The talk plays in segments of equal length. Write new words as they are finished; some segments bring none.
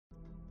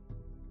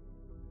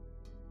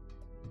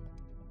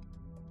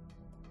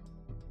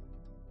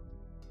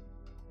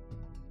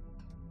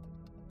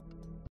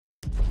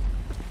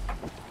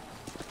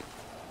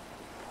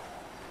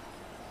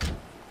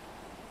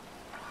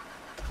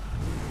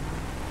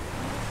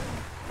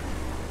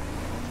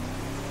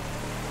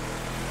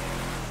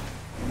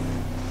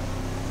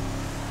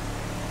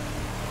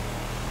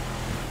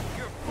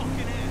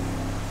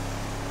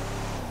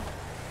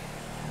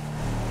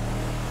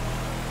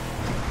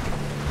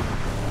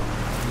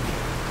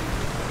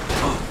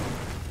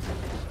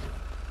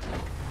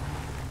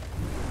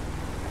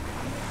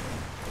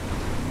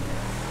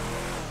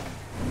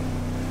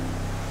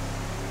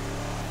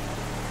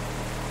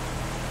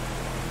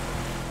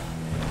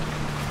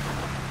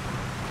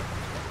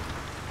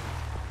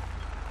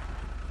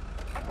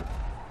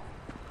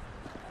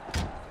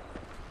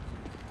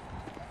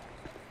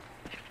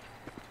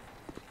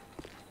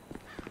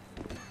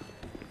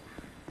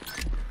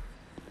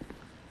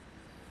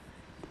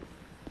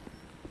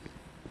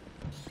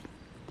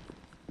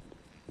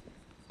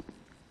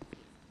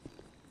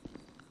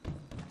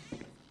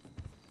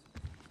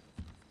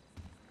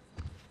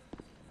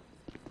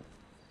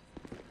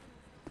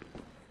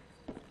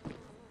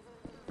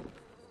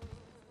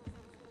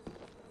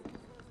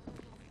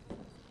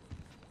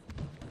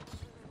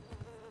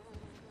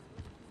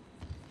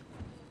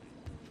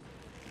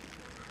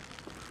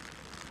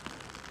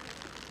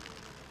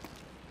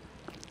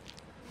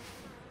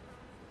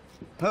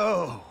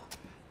Oh,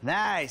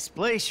 nice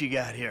place you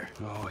got here.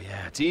 Oh,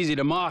 yeah, it's easy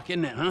to mock,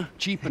 isn't it, huh?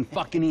 Cheap and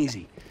fucking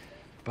easy.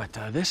 But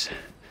this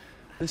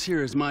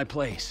here is my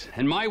place,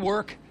 and my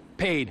work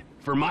paid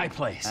for my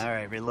place. All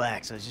right,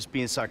 relax. I was just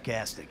being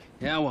sarcastic.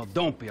 Yeah, well,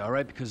 don't be, all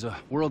right? Because the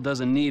world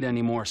doesn't need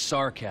any more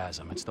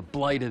sarcasm. It's the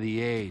blight of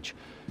the age.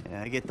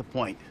 Yeah, I get the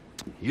point.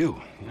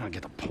 You don't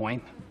get the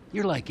point.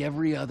 You're like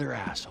every other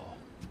asshole.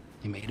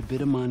 You made a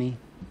bit of money,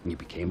 and you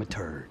became a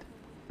turd.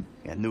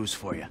 Got news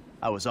for you.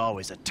 I was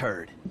always a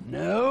turd.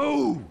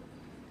 No!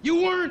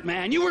 You weren't,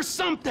 man. You were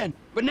something.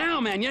 But now,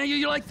 man,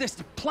 you're like this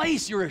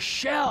place. You're a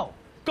shell.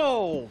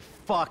 Go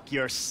fuck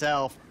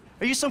yourself.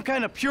 Are you some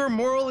kind of pure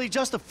morally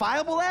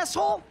justifiable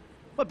asshole?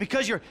 What,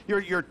 because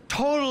you're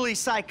totally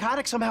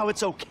psychotic, somehow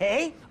it's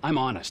okay? I'm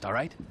honest, all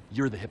right?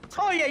 You're the hypocrite.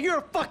 Oh yeah, you're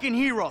a fucking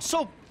hero,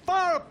 so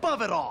far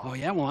above it all. Oh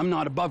yeah? Well, I'm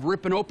not above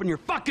ripping open your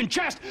fucking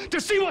chest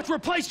to see what's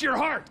replaced your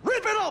heart.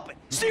 Rip it open!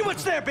 See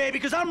what's there, baby,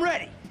 because I'm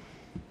ready.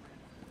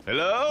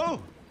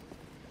 Hello?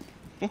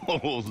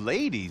 Oh,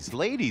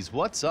 ladies,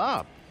 what's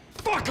up?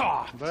 Fuck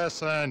off!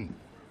 Listen.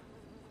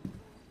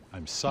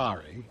 I'm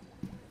sorry,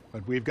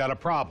 but we've got a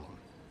problem.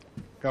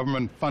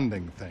 Government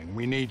funding thing.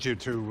 We need you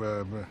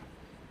to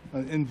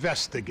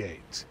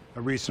investigate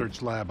a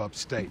research lab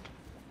upstate.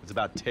 It's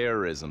about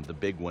terrorism, the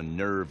big one,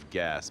 nerve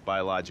gas,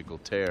 biological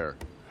terror.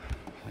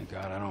 Thank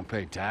God I don't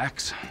pay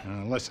tax.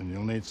 Listen,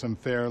 you'll need some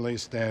fairly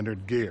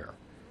standard gear.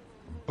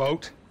 A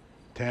boat,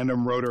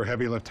 tandem rotor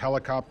heavy lift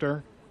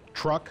helicopter,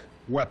 truck,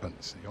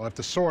 weapons. You'll have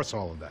to source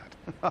all of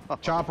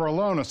that. Chopper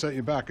alone will set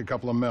you back a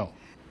couple of mil.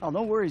 Oh,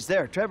 no worries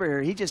there. Trevor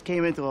here, he just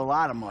came into a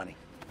lot of money.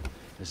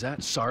 Is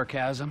that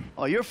sarcasm?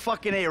 Oh, you're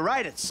fucking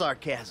A-right at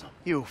sarcasm.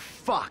 You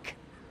fuck.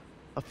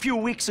 A few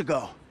weeks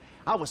ago,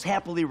 I was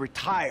happily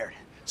retired,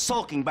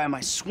 sulking by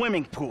my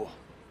swimming pool.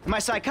 And my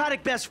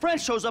psychotic best friend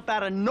shows up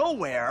out of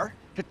nowhere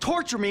to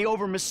torture me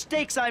over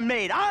mistakes I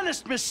made,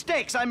 honest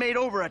mistakes I made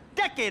over a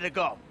decade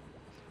ago.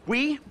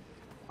 We,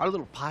 our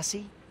little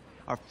posse,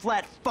 are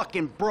flat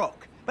fucking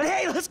broke. But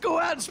hey, let's go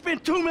out and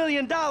spend $2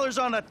 million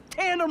on a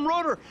tandem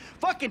rotor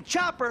fucking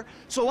chopper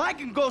so I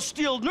can go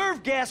steal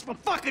nerve gas from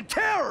fucking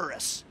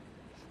terrorists.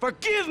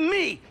 Forgive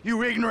me,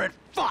 you ignorant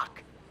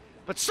fuck.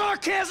 But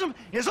sarcasm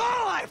is all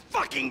I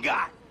fucking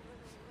got.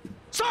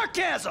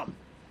 Sarcasm!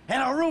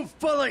 And a room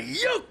full of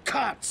you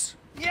cunts!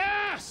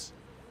 Yes!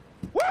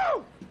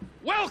 Woo!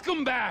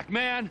 Welcome back,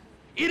 man.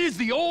 It is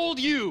the old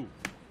you.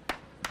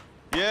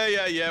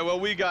 Yeah, well,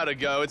 we gotta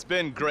go. It's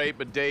been great,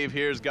 but Dave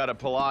here's got a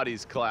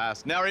Pilates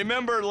class. Now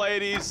remember,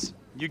 ladies,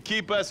 you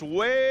keep us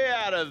way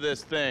out of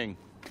this thing.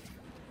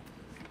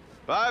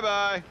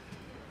 Bye-bye.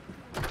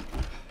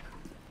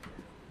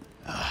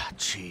 Ah,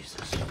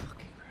 Jesus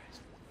fucking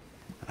Christ.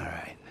 All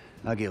right,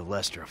 I'll give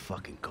Lester a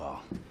fucking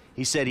call.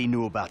 He said he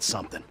knew about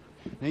something.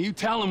 Now you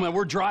tell him that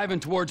we're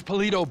driving towards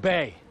Paleto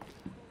Bay.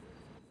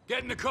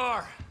 Get in the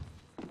car.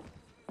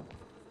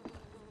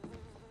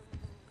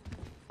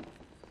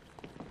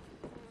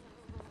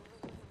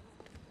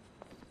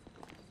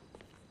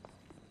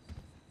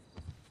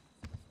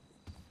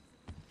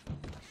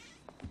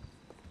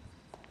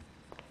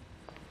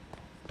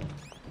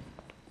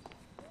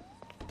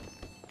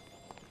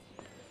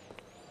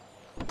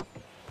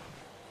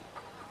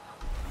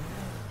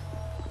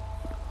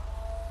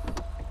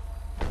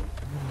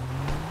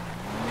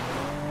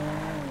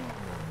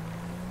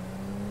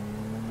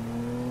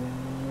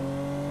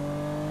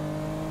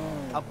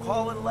 I'm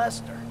calling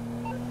Lester.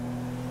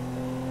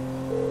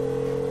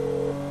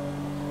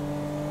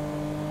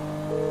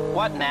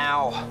 What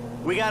now?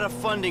 We got a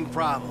funding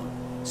problem,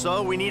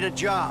 so we need a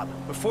job.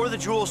 Before the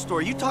jewel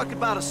store, you talked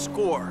about a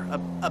score,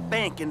 a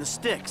bank in the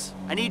sticks.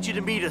 I need you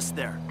to meet us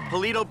there.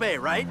 Paleto Bay,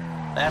 right?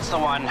 That's the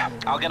one.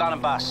 I'll get on a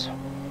bus.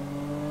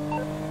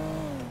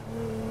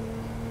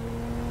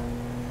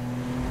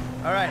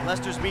 All right,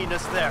 Lester's meeting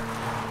us there.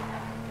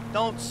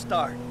 Don't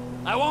start.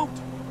 I won't.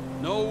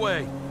 No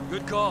way.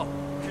 Good call.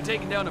 If you're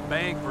taking down a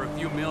bank for a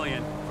few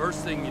million,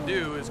 first thing you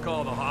do is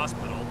call the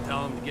hospital,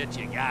 tell them to get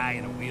you a guy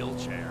in a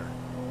wheelchair.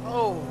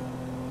 Oh,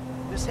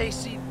 this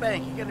hayseed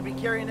bank, you gonna be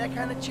carrying that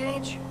kind of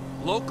change?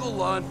 Local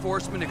law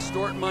enforcement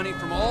extort money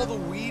from all the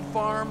weed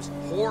farms,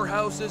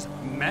 whorehouses,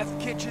 meth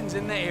kitchens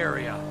in the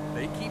area.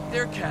 They keep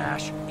their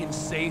cash in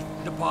safe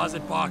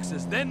deposit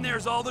boxes. Then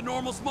there's all the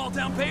normal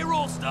small-town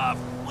payroll stuff.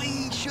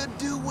 We should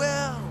do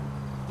well.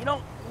 You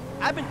know,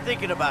 I've been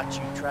thinking about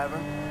you, Trevor.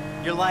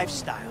 Your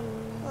lifestyle.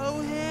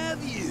 Oh,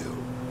 have you?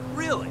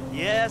 Really?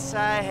 Yes,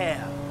 I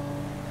have.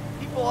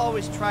 People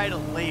always try to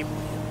label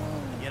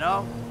you, you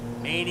know?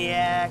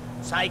 Maniac,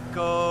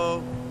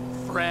 psycho,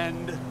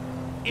 Friend,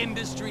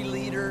 industry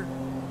leader.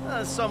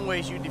 in some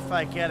ways you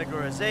defy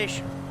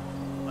categorization.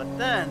 But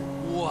then,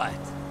 What?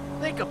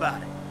 think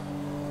about it.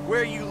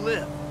 Where you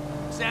live.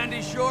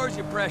 Sandy Shores,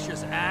 you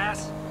precious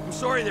ass. I'm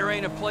sorry there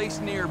ain't a place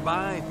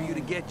nearby for you to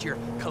get your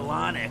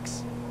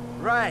colonics.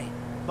 Right,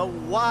 but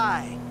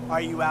why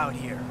are you out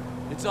here?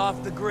 It's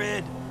off the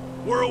grid.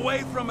 We're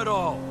away from it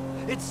all.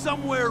 It's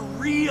somewhere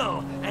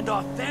real and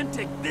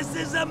authentic. This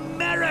is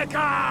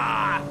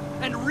America!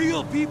 And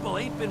real people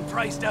ain't been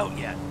priced out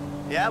yet.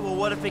 Yeah, well,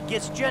 what if it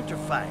gets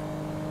gentrified?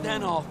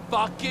 then I'll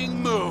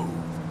fucking move.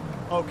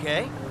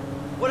 Okay.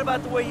 What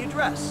about the way you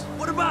dress?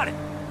 What about it?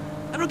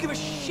 I don't give a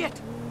shit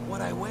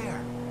what I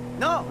wear.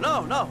 No,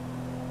 no, no.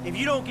 If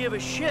you don't give a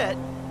shit,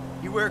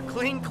 you wear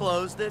clean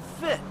clothes that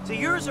fit. So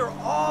yours are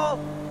all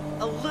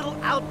a little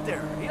out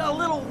there, a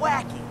little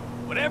wacky.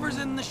 Whatever's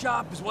in the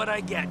shop is what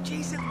I get.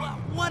 Jesus,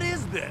 what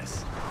is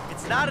this?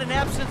 It's not an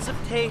absence of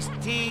taste,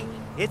 T.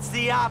 It's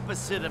the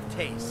opposite of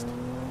taste.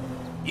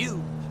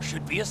 You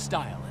should be a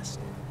stylist.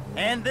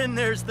 And then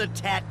there's the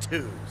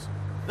tattoos,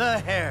 the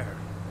hair,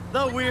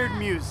 the weird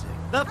music,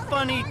 the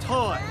funny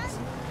toys,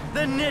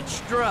 the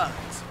niche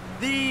drugs,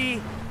 the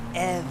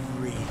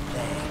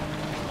everything.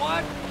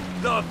 What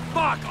the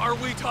fuck are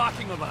we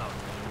talking about?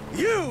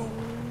 You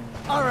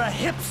are a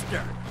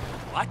hipster.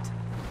 What?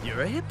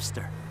 You're a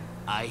hipster.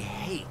 I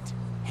hate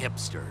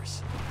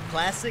hipsters.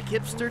 Classic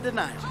hipster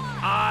denial.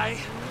 I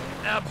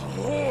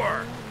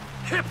abhor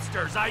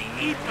hipsters. I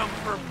eat them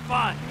for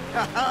fun.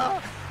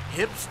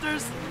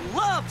 Hipsters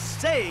love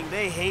saying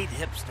they hate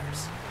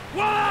hipsters.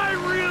 What I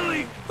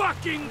really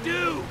fucking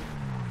do.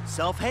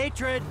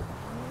 Self-hatred.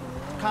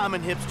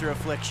 Common hipster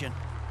affliction.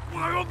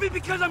 Well, it'll be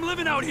because I'm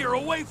living out here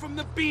away from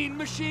the bean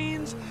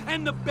machines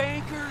and the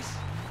bankers.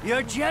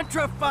 You're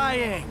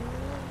gentrifying.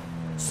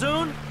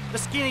 Soon, the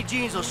skinny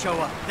jeans will show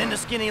up, then the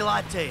skinny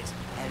lattes,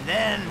 and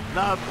then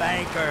the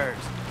bankers.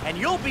 And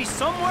you'll be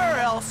somewhere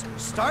else,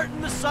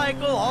 starting the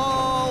cycle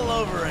all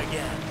over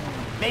again.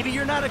 Maybe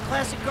you're not a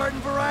classic garden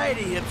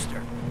variety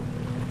hipster,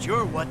 but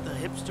you're what the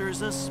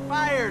hipsters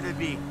aspire to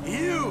be.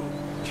 You,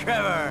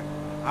 Trevor,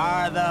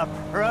 are the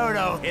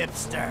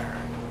proto-hipster.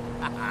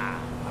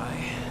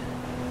 I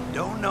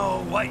don't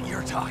know what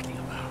you're talking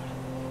about.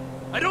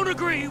 I don't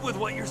agree with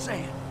what you're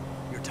saying.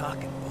 You're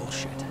talking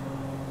bullshit.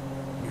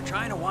 You're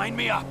trying to wind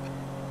me up,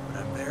 but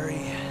I'm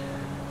very,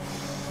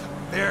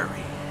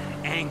 very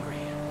angry,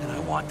 and I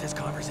want this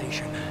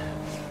conversation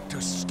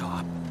to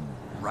stop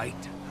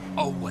right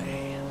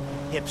away.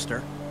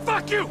 Hipster.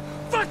 Fuck you!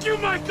 Fuck you,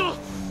 Michael!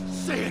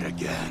 Say it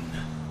again.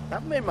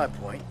 I've made my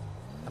point.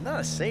 I'm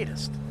not a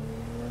sadist.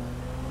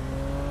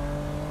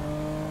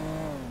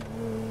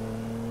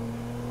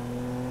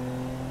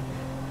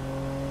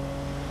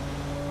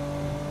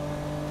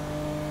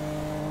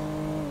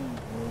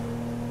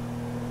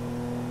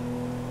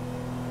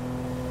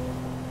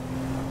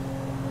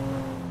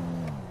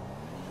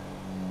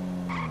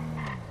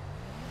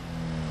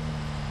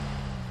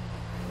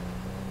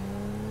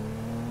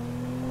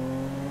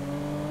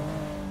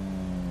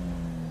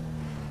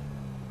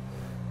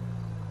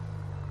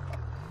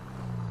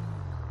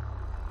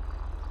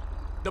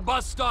 The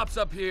bus stops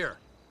up here.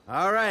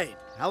 All right.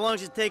 How long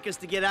does it take us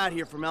to get out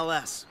here from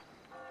LS?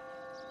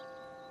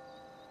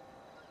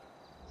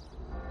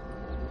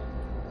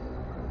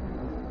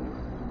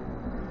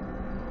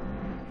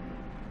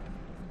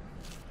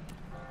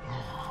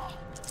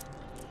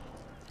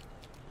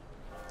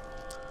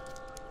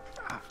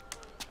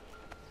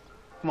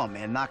 Come on,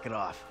 man. Knock it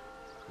off.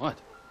 What?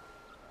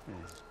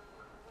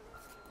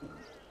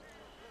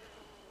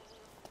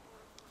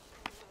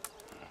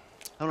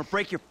 I'm gonna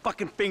break your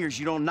fucking fingers.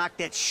 You don't knock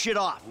that shit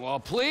off. Well,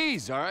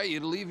 please, all right?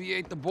 You'd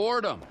alleviate the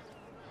boredom.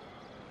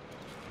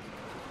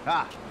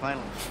 Ah,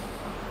 finally.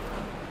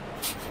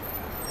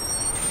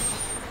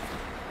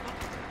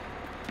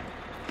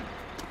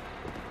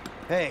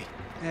 Hey.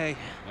 Hey.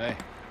 Hey.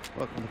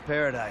 Welcome to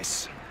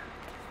paradise.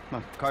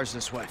 Come on, car's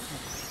this way.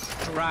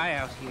 Dry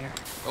out here.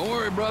 Don't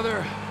worry,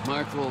 brother.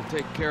 Mark will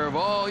take care of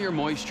all your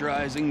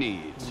moisturizing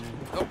needs.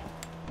 Oh.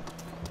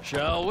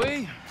 Shall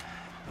we?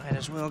 Might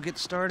as well get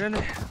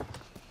started.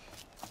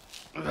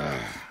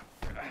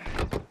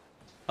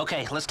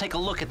 Okay, let's take a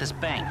look at this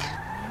bank.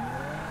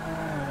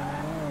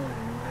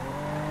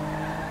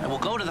 Now we'll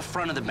go to the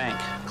front of the bank,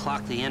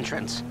 clock the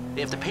entrance.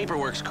 If the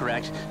paperwork's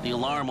correct, the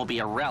alarm will be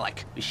a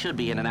relic. We should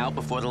be in and out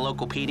before the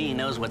local PD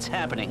knows what's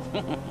happening.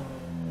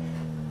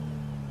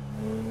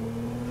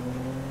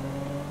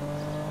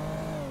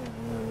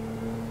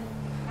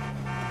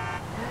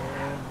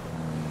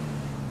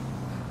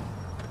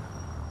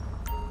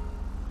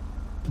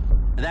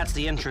 That's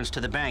the entrance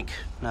to the bank.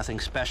 Nothing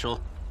special.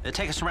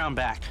 Take us around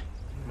back.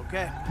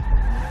 Okay.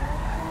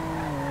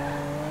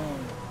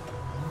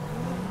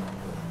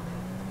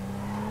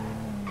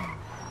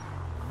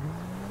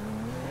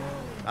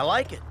 I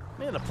like it.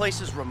 Man, the place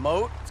is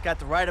remote. It's got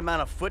the right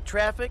amount of foot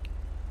traffic.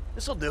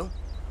 This'll do.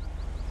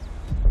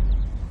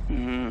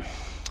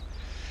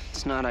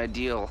 It's not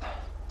ideal.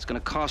 It's gonna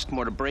cost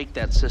more to break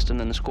that system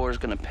than the score's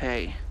gonna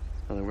pay.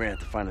 Well, then we're gonna have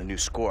to find a new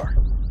score.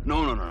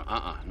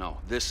 No.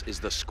 This is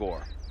the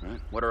score, right?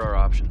 What are our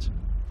options?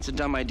 It's a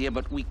dumb idea,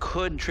 but we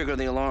could trigger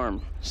the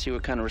alarm. See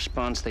what kind of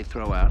response they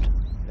throw out.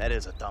 That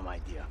is a dumb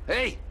idea.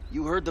 Hey,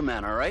 you heard the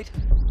man, all right?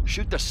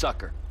 Shoot the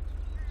sucker.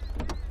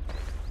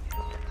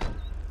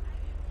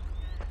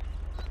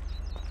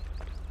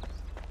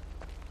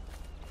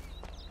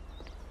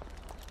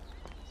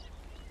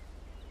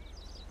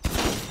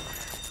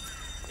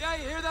 Yeah,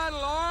 you hear that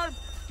alarm?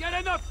 Get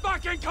in the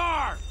fucking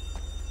car!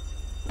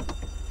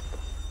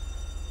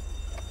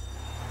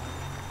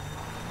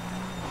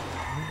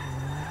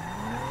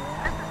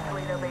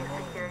 Toledo-based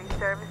security.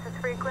 crisis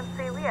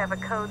frequency, we have a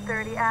code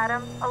 30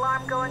 Adam.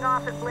 Alarm going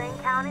off at Blaine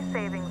County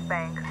Savings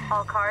Bank.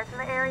 All cars in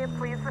the area,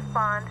 please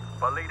respond.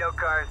 Toledo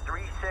cars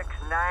 3, 6,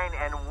 9,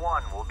 and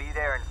 1 will be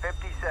there in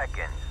 50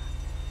 seconds.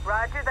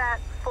 Roger that.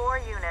 4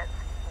 units.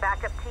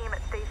 Backup team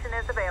at station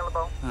is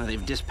available.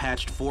 They've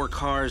dispatched 4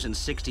 cars in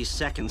 60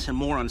 seconds and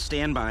more on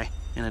standby.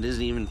 And it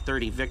isn't even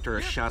 30 Victor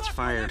or shots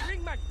fired.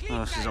 Oh,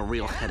 this is a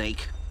real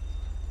headache.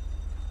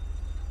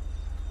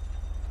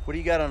 What do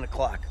you got on the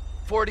clock?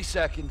 40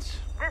 seconds.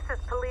 This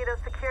is Toledo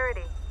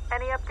Security.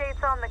 Any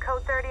updates on the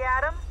code 30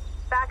 Adam?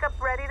 Backup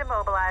ready to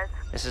mobilize.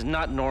 This is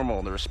not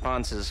normal. The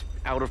response is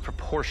out of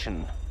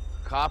proportion.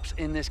 Cops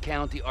in this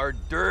county are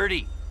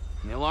dirty.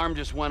 And the alarm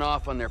just went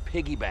off on their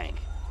piggy bank.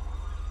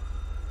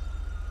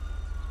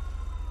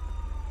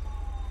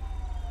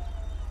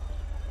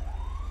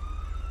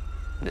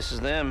 This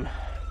is them.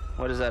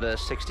 What is that, a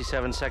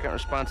 67-second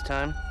response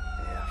time?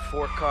 Yeah,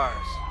 4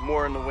 cars.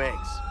 More in the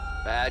wings.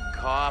 Bad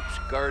cops,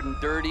 guarding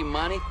dirty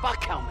money.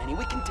 Fuck how many?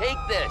 We can take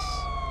this.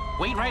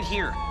 Wait right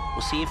here.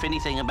 We'll see if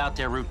anything about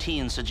their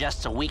routine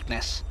suggests a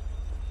weakness.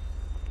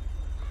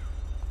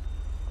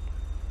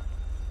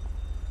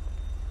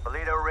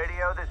 Toledo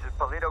Radio, this is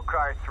Toledo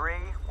car 3.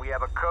 We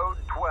have a code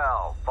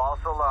 12, false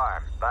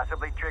alarm,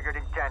 possibly triggered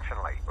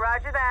intentionally.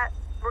 Roger that.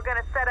 We're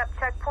gonna set up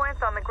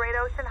checkpoints on the Great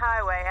Ocean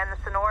Highway and the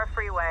Sonora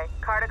Freeway.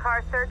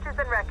 Car-to-car searches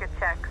and record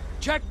checks.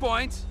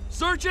 Checkpoints?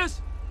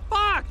 Searches?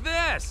 Fuck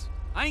this!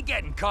 I ain't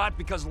getting caught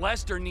because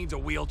Lester needs a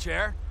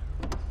wheelchair.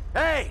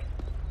 Hey!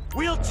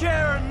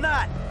 Wheelchair or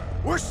not,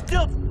 we're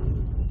still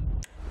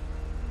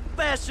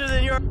faster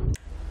than your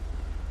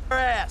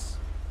ass.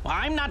 Well,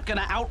 I'm not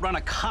gonna outrun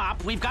a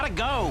cop. We've gotta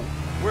go.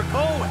 We're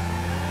going.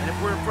 And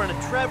if we're in front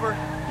of Trevor,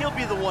 he'll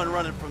be the one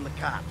running from the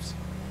cops.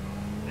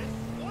 This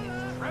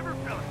is Trevor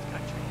Phillips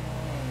country.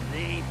 They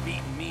ain't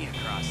beating me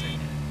across it.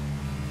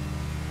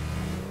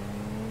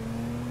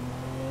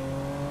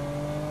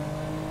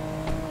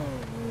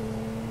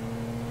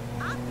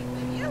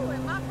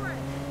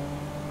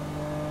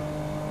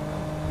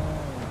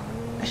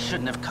 I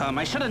shouldn't have come.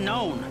 I should have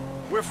known.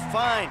 We're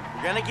fine.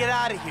 We're gonna get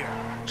out of here.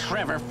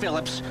 Trevor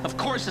Phillips. Of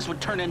course this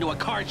would turn into a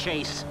car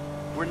chase.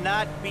 We're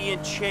not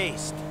being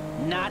chased.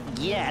 Not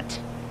yet.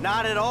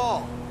 Not at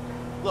all.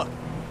 Look,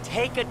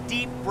 take a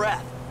deep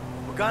breath.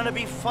 We're gonna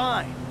be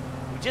fine.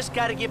 We just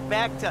gotta get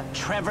back to...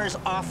 Trevor's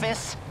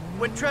office?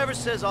 When Trevor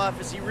says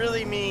office, he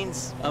really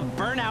means... A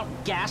burnout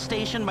gas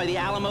station by the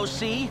Alamo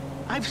Sea?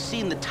 I've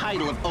seen the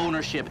title of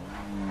ownership.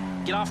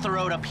 Get off the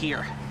road up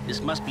here.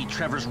 This must be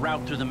Trevor's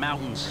route through the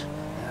mountains.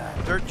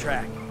 Dirt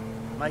track.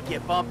 Might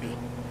get bumpy.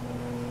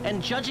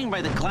 And judging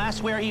by the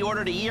glassware he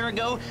ordered a year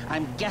ago,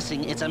 I'm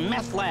guessing it's a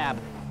meth lab.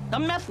 A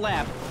meth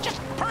lab. Just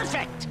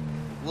perfect!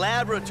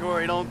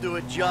 Laboratory don't do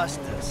it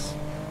justice.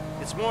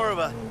 It's more of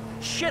a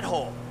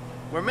shithole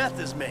where meth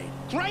is made.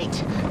 Right!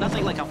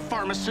 Nothing like a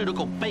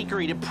pharmaceutical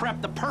bakery to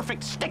prep the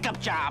perfect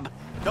stick-up job.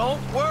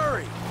 Don't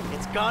worry.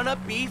 It's gonna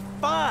be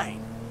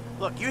fine.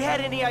 Look, you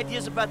had any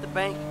ideas about the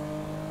bank?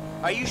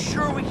 Are you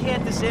sure we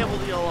can't disable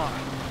the alarm?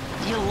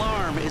 The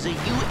alarm is a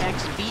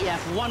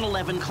UXVF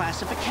 111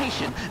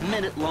 classification,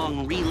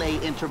 minute-long relay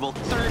interval,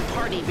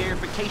 third-party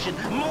verification,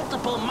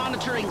 multiple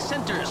monitoring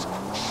centers.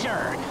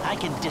 Sure, I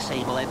can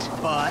disable it.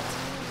 But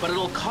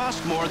it'll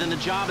cost more than the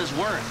job is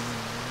worth.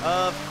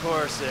 of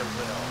course it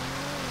will.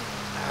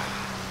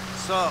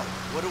 So,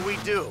 what do we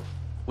do?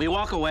 We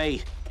walk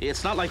away.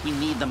 It's not like we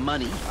need the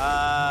money.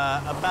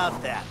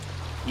 About that.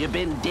 You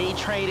been day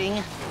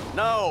trading?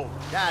 No,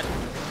 God,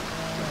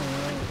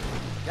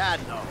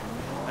 no.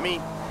 I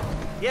mean,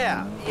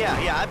 yeah,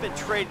 I've been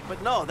trading,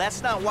 but no,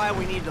 that's not why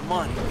we need the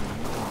money.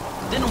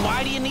 Then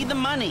why do you need the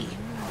money?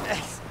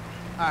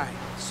 All right,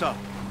 so,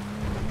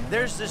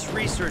 there's this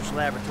research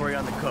laboratory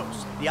on the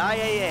coast. The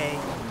IAA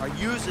are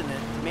using it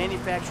to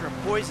manufacture a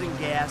poison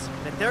gas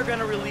that they're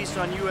gonna release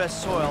on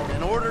U.S. soil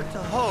in order to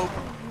hope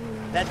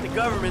that the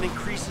government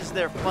increases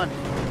their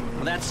funding.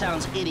 Well, that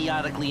sounds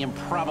idiotically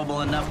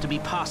improbable enough to be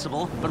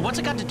possible, but what's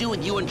it got to do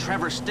with you and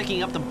Trevor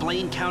sticking up the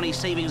Blaine County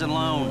Savings and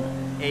Loan?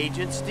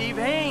 Agent Steve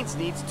Haynes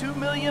needs $2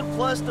 million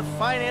plus to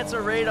finance a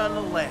raid on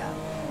the lab.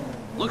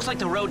 Looks like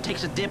the road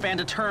takes a dip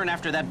and a turn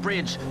after that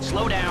bridge.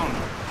 Slow down.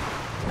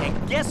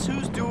 And guess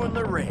who's doing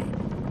the raid?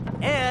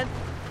 And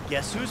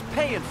guess who's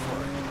paying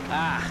for it?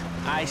 Ah,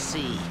 I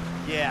see.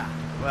 Yeah,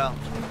 well,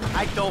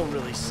 I don't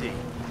really see.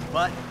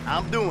 But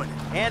I'm doing it.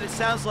 And it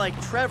sounds like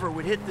Trevor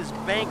would hit this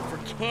bank for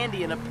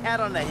candy and a pat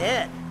on the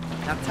head.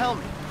 Now tell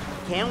me,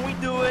 can we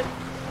do it,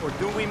 or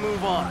do we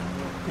move on?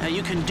 Now,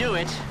 you can do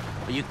it,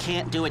 but you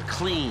can't do it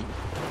clean.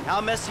 How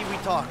messy we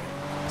talking?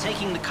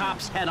 Taking the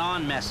cops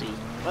head-on messy.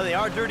 Well, they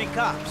are dirty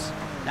cops.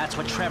 That's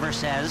what Trevor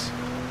says.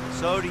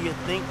 So do you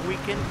think we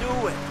can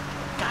do it?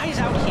 Guys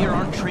out here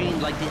aren't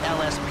trained like the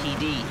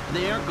LSPD.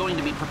 They're going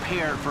to be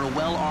prepared for a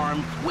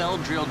well-armed,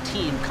 well-drilled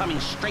team coming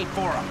straight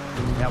for them.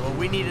 Yeah, well,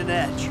 we need an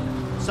edge.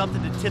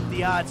 Something to tip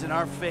the odds in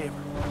our favor.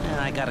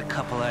 Yeah, I got a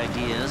couple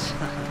ideas.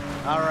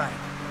 All right.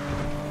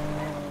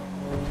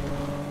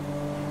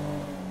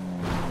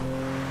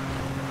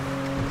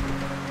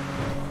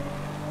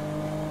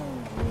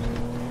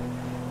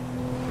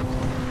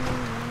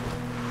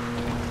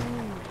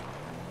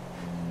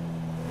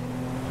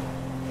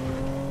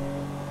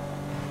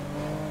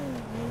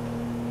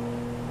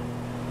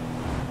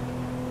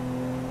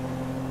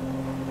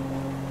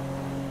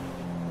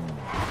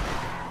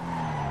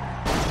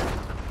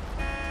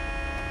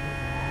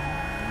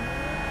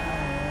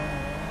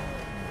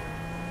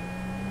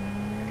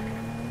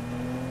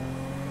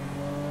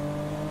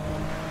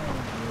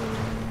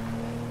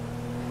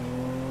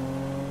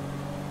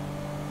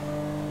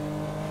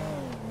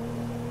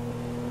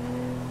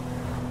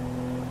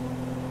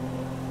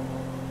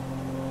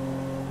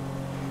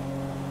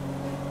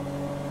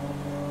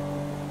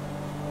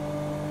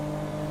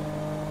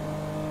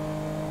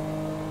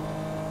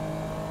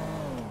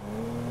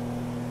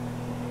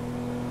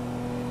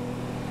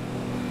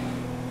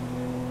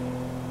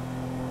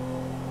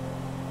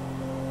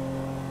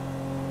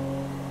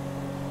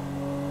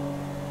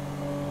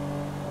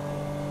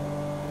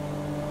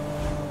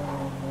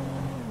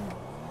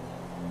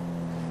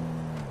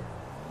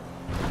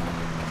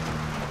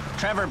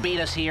 Trevor beat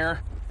us here.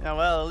 Yeah,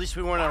 well, at least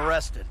we weren't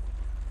arrested.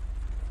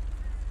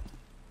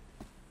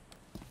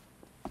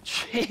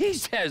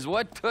 Jesus,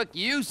 what took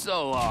you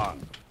so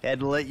long?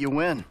 Had to let you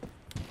win.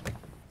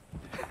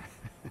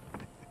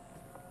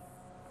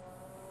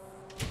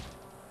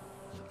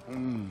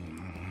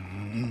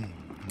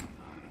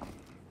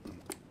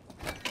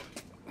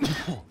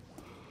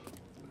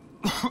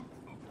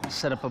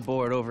 Set up a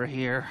board over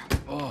here.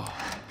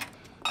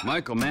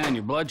 Michael, man,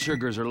 your blood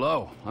sugars are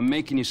low. I'm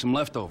making you some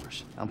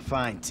leftovers. I'm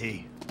fine,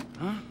 T.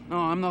 Huh? No,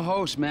 I'm the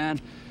host, man.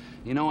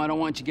 You know, I don't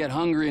want you to get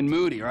hungry and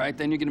moody, right?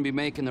 Then you're gonna be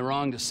making the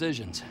wrong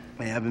decisions.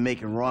 Man, I've been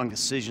making wrong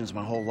decisions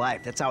my whole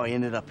life. That's how I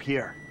ended up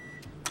here.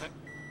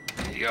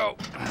 Here you go.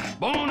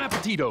 Bon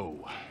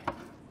appetito.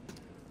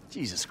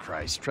 Jesus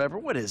Christ, Trevor,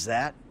 what is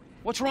that?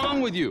 What's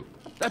wrong with you?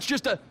 That's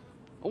just a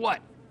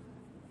what?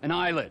 An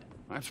eyelid.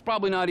 That's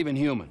probably not even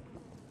human.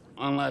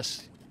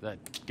 Unless that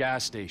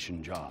gas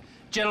station job.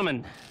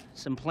 Gentlemen,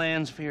 some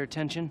plans for your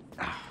attention?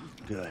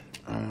 Good.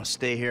 I'm gonna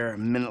stay here a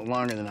minute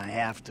longer than I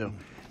have to.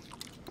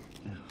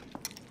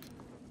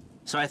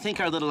 So I think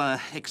our little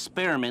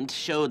experiment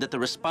showed that the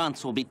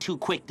response will be too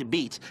quick to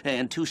beat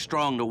and too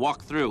strong to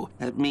walk through.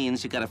 That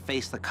means you gotta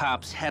face the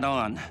cops head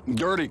on.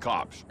 Dirty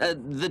cops.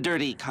 The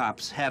dirty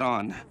cops head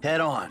on.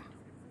 Head on.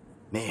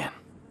 Man,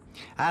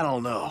 I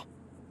don't know.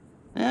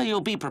 Well,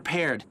 you'll be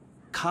prepared.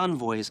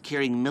 Convoys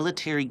carrying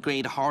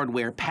military-grade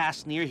hardware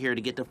pass near here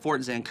to get to Fort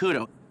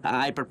Zancudo.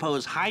 I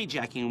propose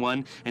hijacking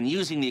one and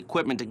using the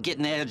equipment to get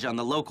an edge on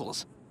the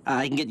locals.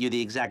 I can get you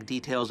the exact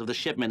details of the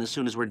shipment as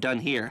soon as we're done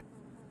here.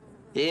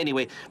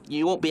 Anyway,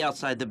 you won't be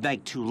outside the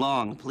bank too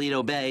long.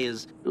 Paleto Bay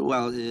is,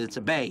 well, it's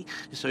a bay,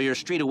 so you're a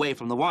street away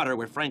from the water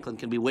where Franklin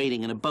can be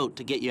waiting in a boat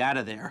to get you out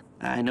of there.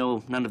 I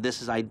know none of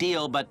this is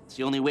ideal, but it's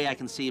the only way I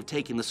can see of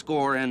taking the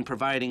score and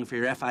providing for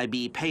your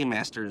FIB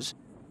paymasters.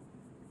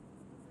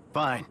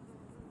 Fine.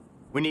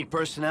 We need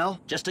personnel?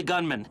 Just a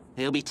gunman.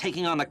 He'll be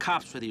taking on the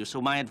cops with you, so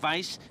my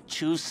advice,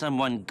 choose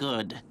someone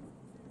good.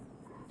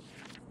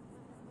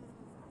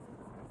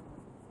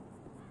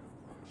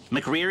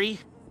 McReary?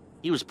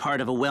 He was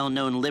part of a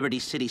well-known Liberty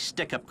City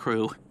stick-up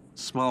crew.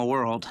 Small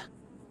world.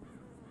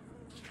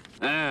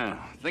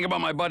 Think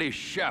about my buddy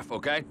Chef,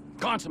 okay?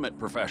 Consummate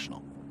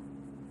professional.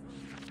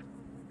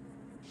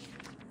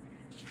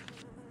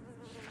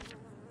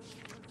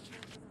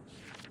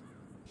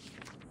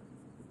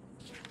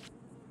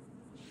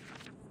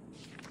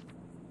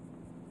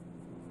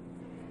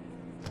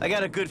 I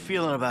got a good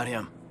feeling about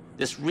him.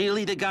 This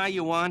really the guy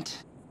you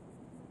want?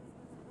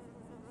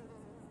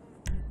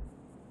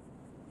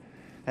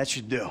 That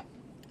should do.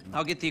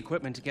 I'll get the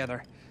equipment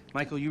together.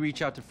 Michael, you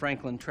reach out to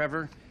Franklin.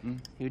 Trevor,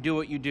 you do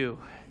what you do.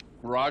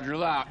 Roger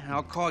that.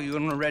 I'll call you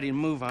when we're ready to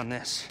move on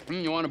this.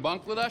 You want to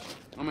bunk with us?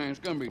 I mean, it's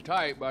gonna be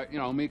tight, but, you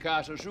know, mi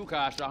casa, su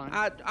casa.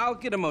 I'll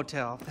get a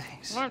motel,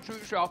 thanks. All right, suit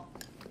yourself.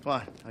 Come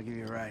on, I'll give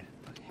you a ride.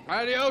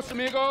 Adios,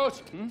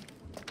 amigos.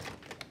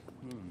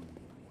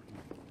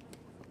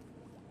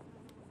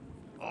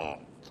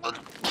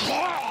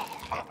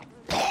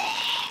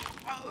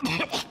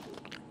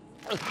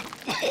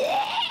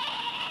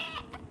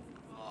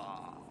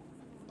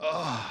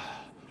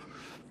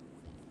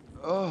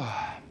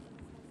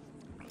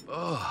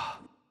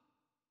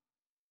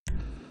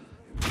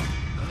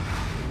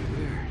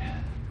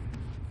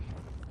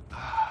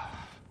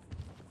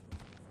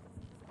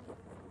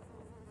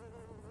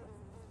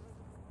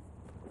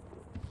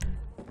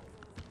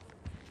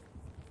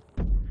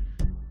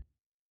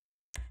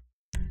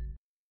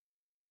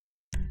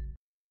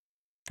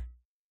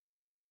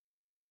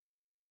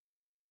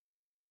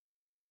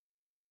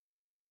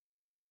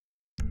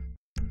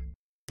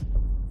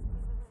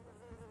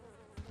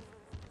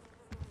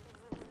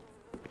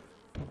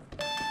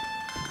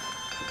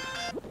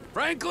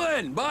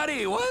 Franklin,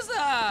 buddy, what's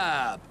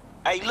up?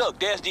 Hey, look,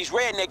 there's these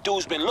redneck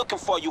dudes been looking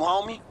for you,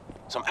 homie.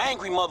 Some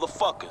angry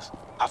motherfuckers.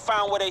 I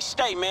found where they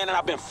stay, man, and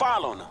I've been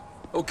following them.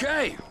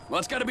 Okay, well,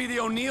 it's gotta be the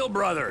O'Neill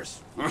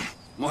brothers.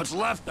 What's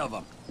left of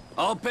them.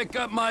 I'll pick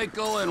up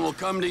Michael and we'll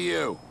come to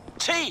you.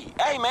 T,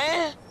 hey,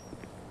 man.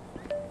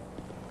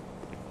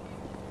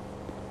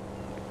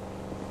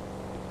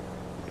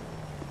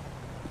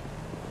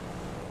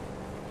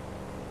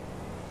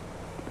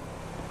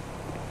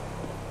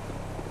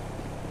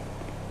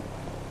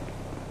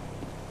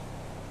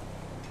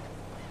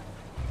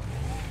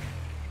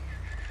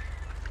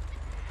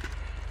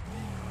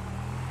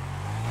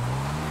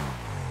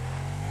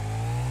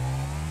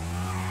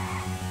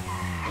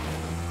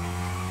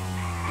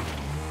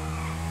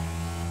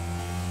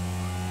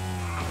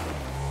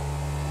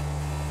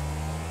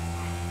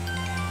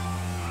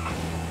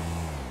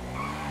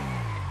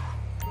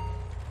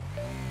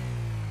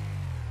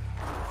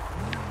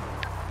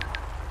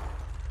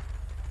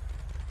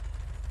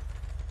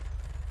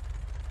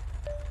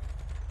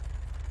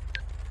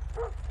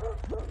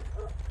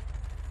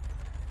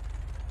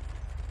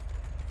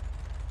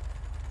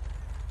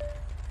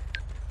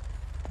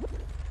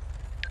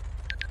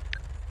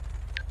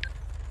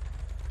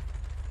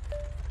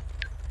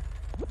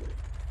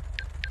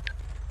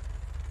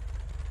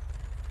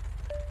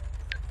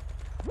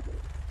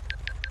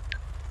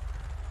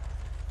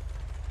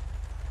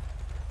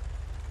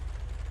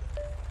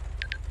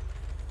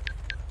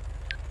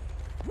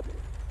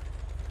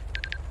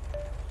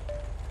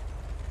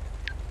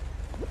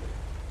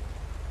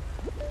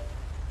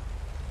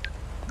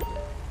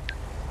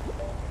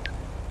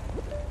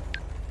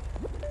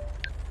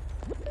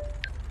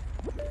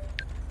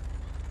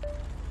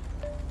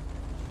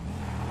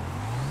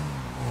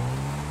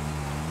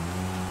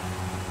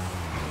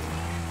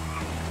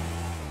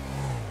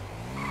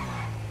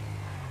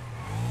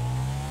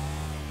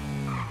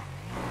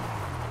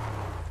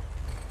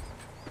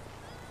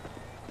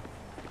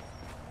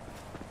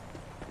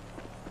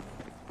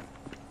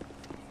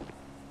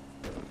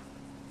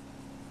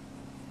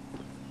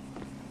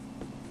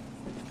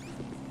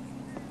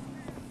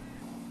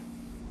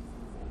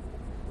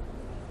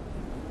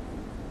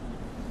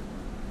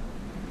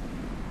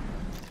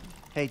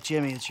 Hey,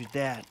 Jimmy, it's your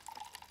dad.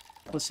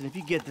 Listen, if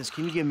you get this,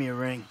 can you give me a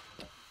ring?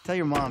 Tell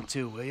your mom,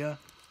 too, will ya?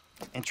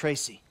 And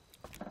Tracy.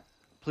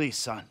 Please,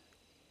 son.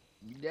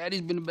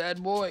 Daddy's been a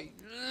bad boy.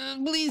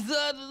 Please,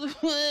 son.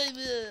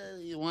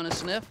 You want a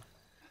sniff?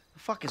 The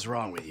fuck is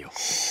wrong with you?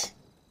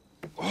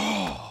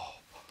 Oh.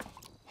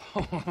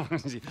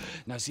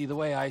 Now, see, the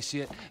way I see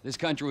it, this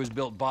country was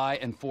built by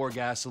and for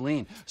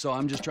gasoline. So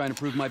I'm just trying to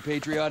prove my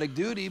patriotic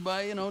duty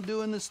by, you know,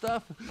 doing this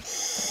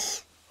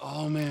stuff.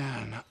 Oh,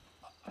 man.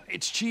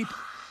 It's cheap,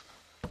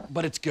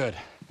 but it's good.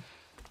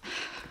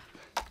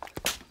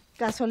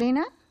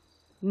 ¿Gasolina?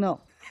 No.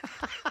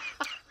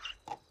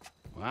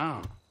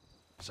 Wow.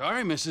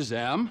 Sorry, Mrs.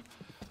 M.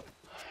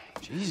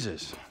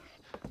 Jesus.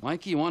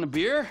 Mikey, you want a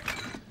beer?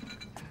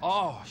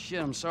 Oh, shit,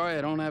 I'm sorry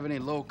I don't have any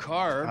low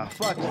carb.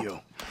 Fuck you.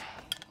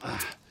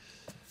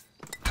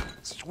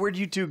 So where'd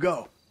you two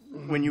go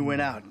when you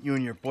went out, you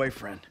and your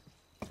boyfriend?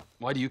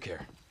 Why do you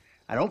care?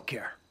 I don't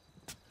care.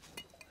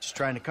 Just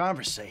trying to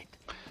conversate.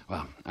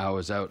 Well, I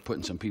was out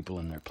putting some people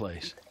in their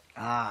place.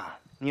 Ah,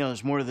 you know,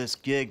 there's more to this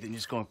gig than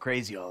just going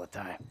crazy all the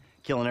time,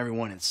 killing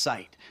everyone in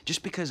sight.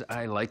 Just because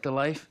I like the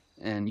life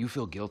and you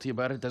feel guilty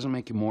about it doesn't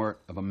make you more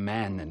of a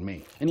man than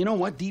me. And you know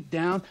what? Deep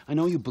down, I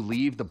know you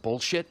believe the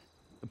bullshit.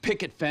 The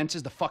picket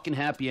fences, the fucking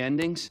happy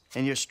endings.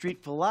 And your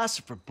street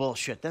philosopher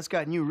bullshit, that's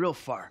gotten you real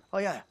far. Oh,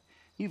 yeah,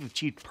 you've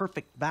achieved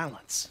perfect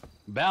balance.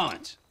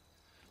 Balance?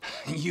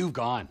 You've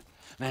gone.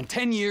 Man,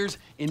 10 years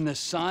in the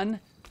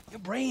sun, your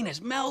brain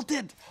has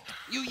melted.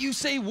 You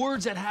say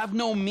words that have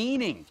no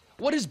meaning.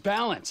 What is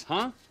balance,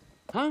 huh?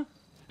 Huh?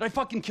 Did I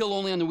fucking kill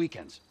only on the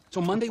weekends?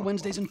 So Monday,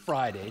 Wednesdays, and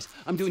Fridays,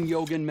 I'm doing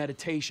yoga and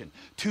meditation.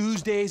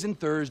 Tuesdays and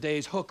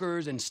Thursdays,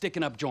 hookers and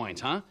sticking up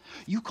joints, huh?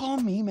 You call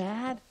me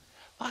mad?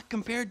 Fuck,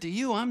 compared to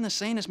you, I'm the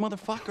sanest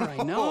motherfucker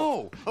I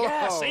know.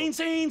 Yeah, sane.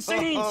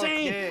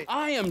 Okay.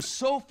 I am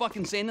so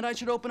fucking sane that I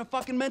should open a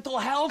fucking mental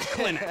health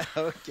clinic.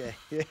 Okay,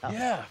 yeah.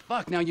 Yeah,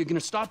 fuck, now you're gonna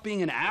stop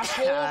being an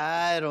asshole?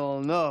 I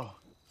don't know,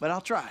 but I'll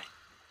try.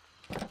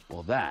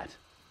 Well, that,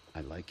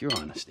 I like your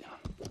honesty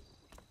on.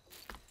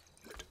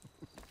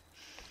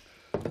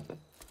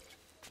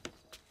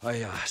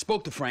 I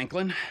spoke to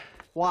Franklin.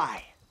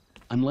 Why?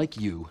 Unlike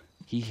you,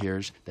 he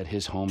hears that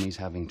his homie's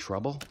having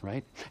trouble,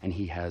 right? And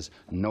he has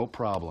no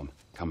problem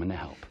coming to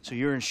help. So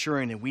you're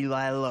ensuring that we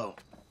lie low.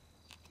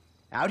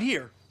 Out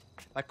here,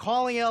 by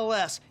calling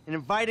LS and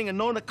inviting a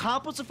known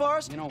accomplice of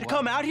ours to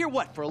come out here,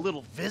 what, for a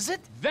little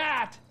visit?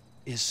 That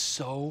is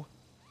so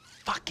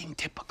fucking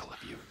typical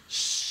of you.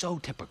 So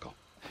typical.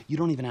 You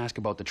don't even ask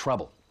about the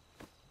trouble.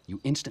 You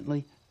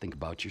instantly think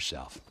about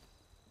yourself.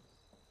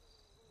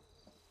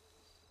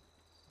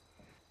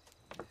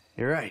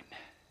 You're right.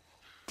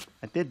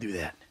 I did do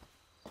that.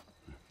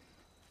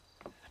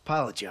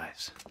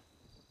 Apologize.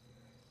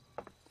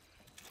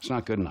 It's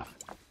not good enough.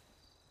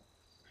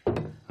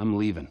 I'm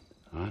leaving,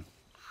 huh?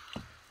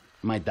 I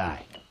might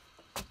die.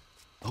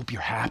 Hope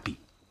you're happy.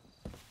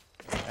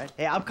 Right.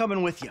 Hey, I'm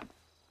coming with you.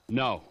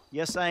 No.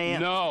 Yes, I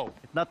am. No.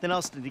 If nothing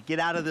else, to get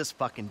out of this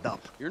fucking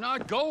dump. You're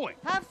not going.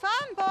 Have fun,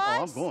 boys.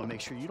 Oh, I'm going.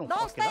 Make sure you don't Don't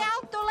fuck stay it up.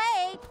 out too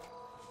late.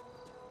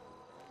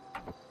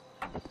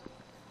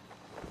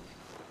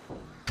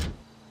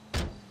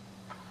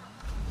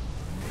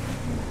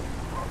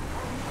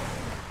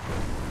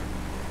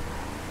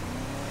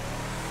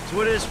 So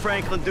what is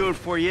Franklin doing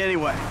for you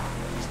anyway?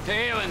 He's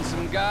tailing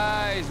some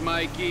guys,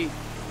 Mikey.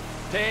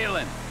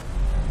 Tailing.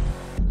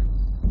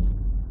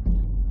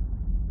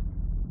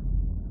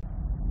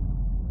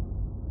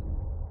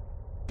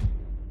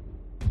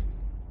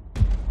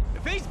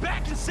 If he's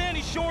back in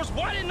Sandy Shores,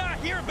 why didn't I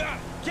hear about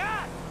it?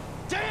 God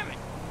damn it!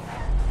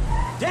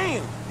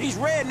 Damn, these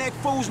redneck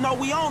fools know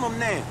we on them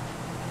now.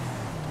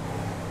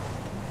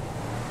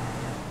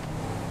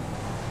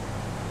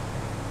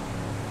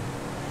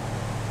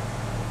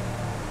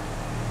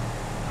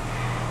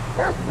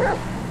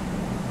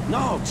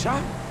 No,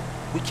 Chop.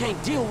 We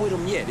can't deal with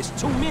them yet. It's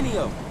too many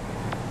of them.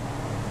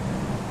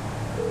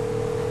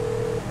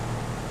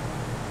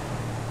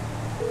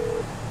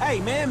 Hey,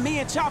 man, me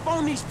and Chop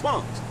on these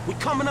punks. We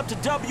coming up to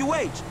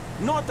WH,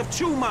 north of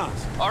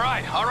Chumas. All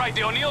right.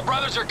 The O'Neill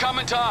brothers are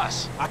coming to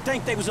us. I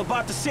think they was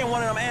about to send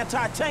one of them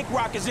anti-tank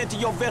rockets into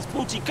your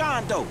Vespucci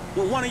condo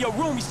when one of your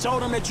roomies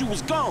told them that you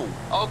was gone.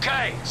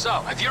 Okay,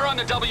 so if you're on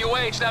the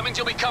WH, that means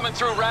you'll be coming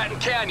through Ratton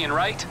Canyon,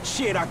 right?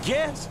 Shit, I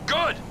guess.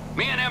 Good.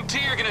 Me and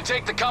MT are gonna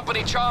take the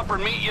company chopper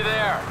and meet you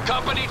there.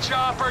 Company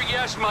chopper,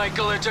 yes,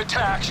 Michael, it's a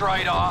tax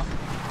write-off.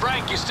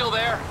 Frank, you still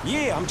there?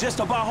 Yeah, I'm just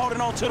about holding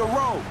on to the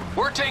road.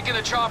 We're taking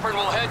the chopper and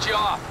we'll head you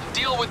off.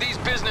 Deal with these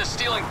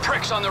business-stealing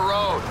pricks on the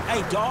road.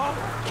 Hey, dawg,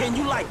 can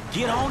you, like,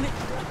 get on it?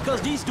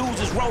 Because these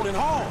dudes is rolling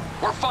hard.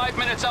 We're 5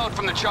 minutes out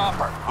from the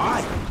chopper. All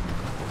right.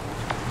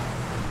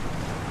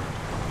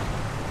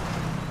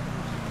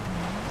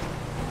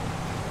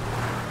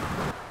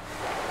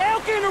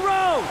 Elk in the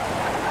road!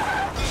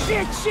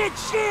 Shit!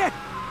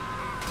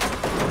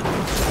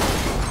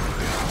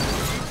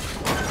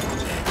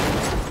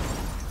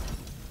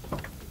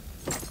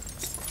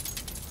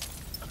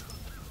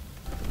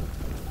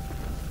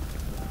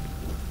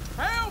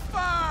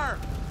 Hellfire!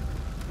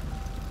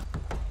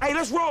 Hey,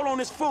 let's roll on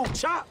this fool,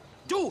 Chop.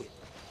 Do it.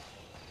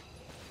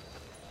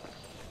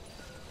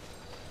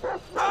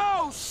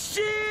 Oh,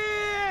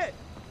 shit!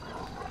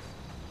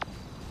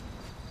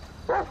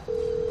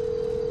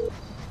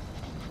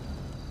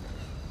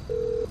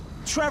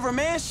 Trevor,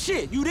 man,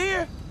 shit, you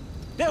there?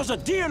 There was a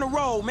deer in the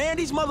road, man.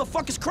 These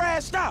motherfuckers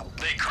crashed out.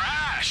 They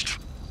crashed?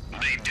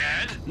 They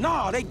dead?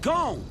 Nah, they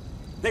gone.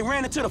 They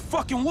ran into the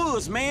fucking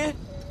woods, man.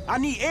 I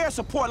need air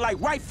support like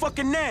right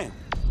fucking now.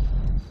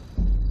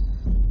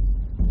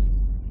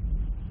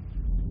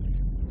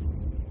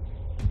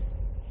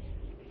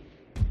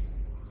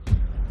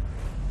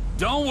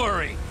 Don't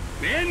worry.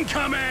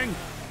 Incoming!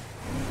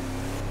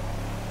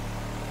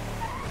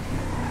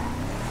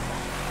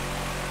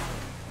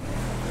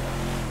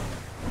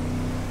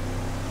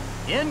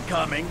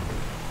 Incoming?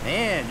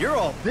 Man, you're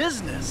all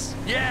business.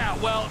 Yeah,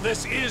 well,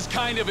 this is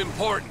kind of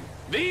important.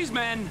 These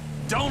men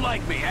don't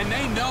like me, and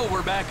they know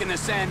we're back in the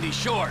sandy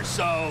shore,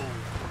 so...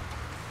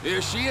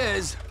 Here she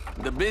is,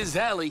 the Biz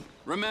Heli.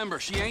 Remember,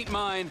 she ain't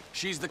mine,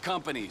 she's the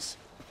company's.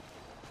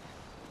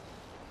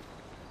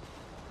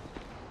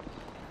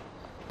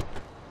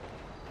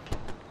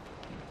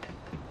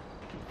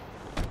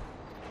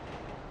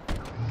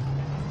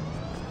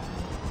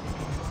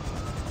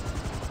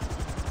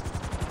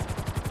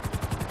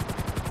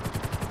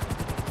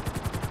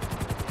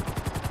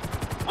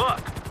 Look,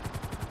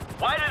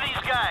 why do these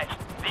guys,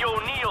 the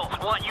O'Neills,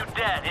 want you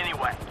dead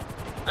anyway?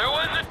 There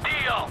was a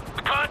deal.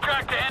 The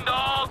contract to end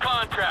all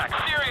contracts.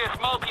 Serious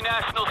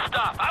multinational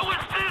stuff. I was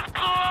this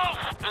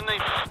close, and they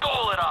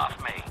stole it off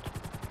me.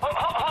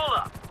 Hold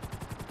up.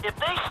 If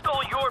they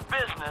stole your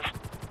business,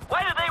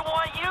 why do they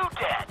want you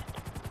dead?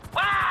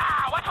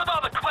 Wow, what's with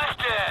all the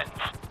questions?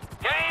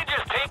 Can't you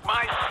just take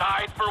my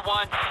side for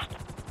once?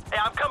 Hey,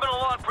 I'm coming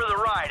along for the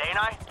ride, ain't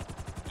I?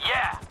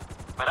 Yeah,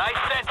 but I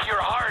sense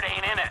your heart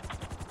ain't in it.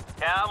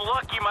 Yeah, I'm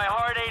lucky my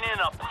heart ain't in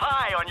a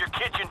pie on your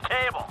kitchen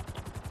table.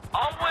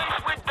 Always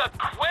with the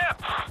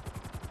quips.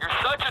 You're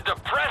such a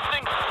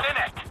depressing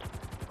cynic.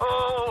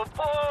 Oh,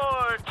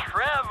 poor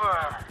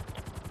Trevor.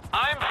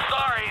 I'm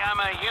sorry I'm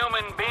a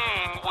human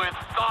being with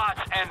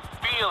thoughts and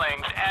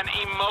feelings and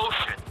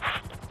emotions.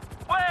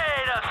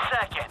 Wait a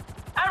second.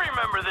 I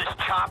remember this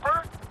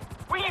chopper.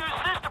 We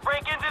used this to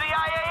break into the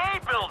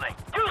IAA building.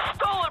 You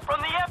stole it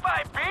from the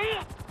FIB?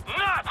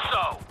 Not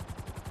so.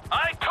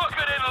 I took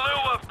it in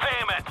lieu of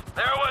payment.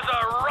 There was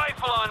a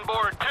rifle on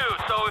board, too,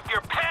 so if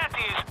your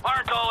panties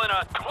aren't all in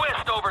a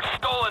twist over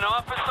stolen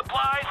office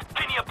supplies,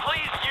 can you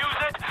please use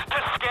it to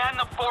scan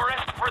the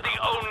forest for the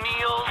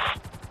O'Neills?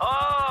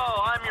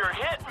 Oh, I'm your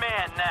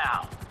hitman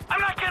now.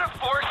 I'm not gonna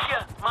force you,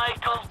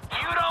 Michael.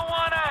 You don't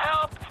want to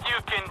help? You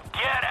can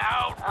get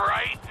out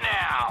right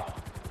now.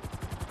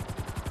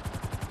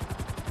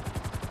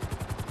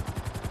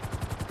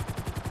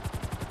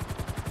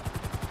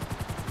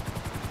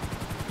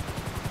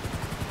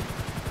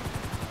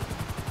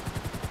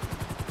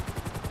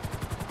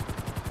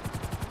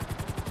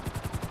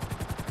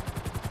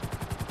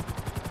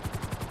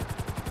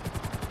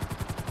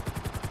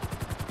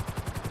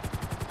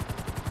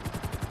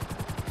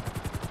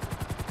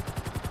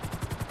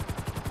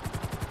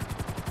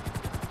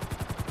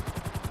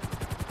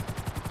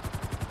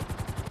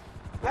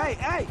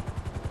 Hey,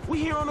 we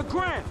here on the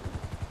ground.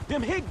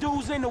 Them hick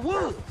dudes in the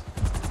woods.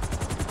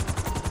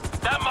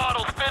 That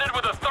model's fitted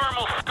with a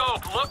thermal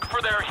scope. Look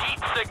for their heat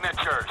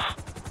signatures.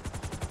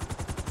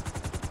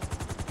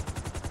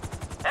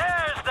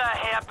 There's the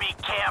happy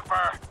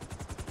camper.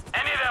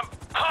 Any of them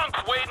punks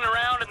wading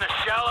around in the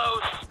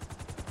shallows?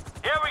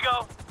 Here we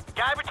go.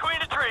 Guy between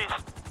the trees.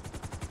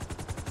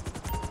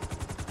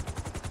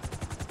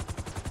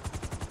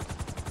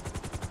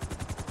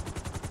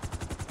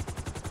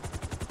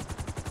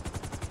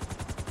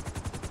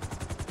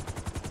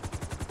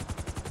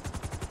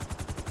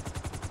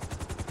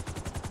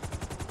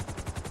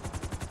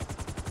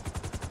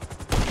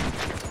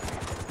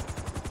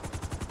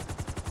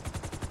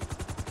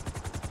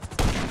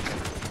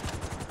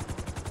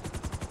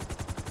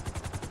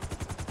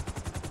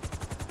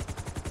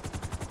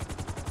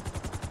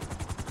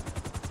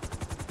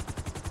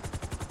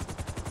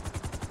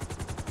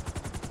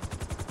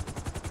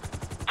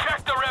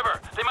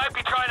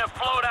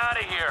 Float out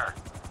of here.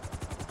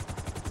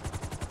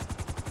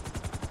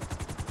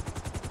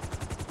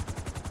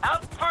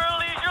 Out for a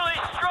leisurely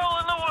stroll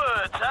in the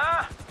woods,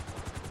 huh?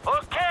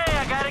 Okay,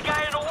 I got a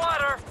guy in the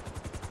water.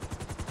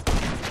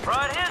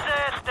 Brought his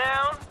ass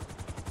down.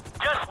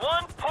 Just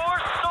one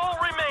poor soul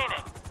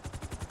remaining.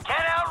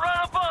 Can't outrun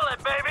a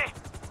bullet, baby.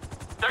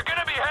 They're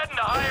gonna be heading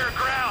to higher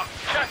ground.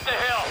 Check the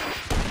hill.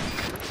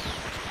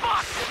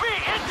 Fuck me,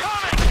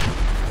 incoming!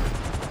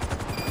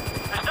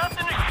 There's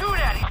nothing to shoot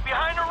at. He's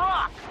behind a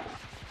rock.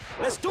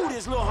 Let's do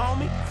this, little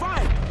homie.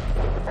 Fight!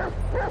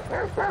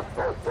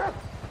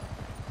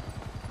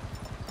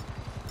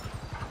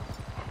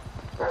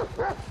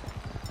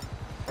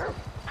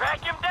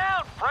 Track him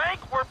down, Frank.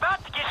 We're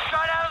about to get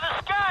shot out of the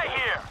sky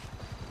here.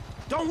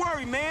 Don't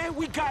worry, man.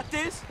 We got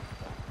this.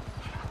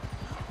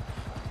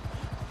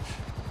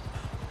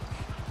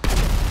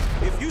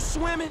 If you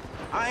swimming,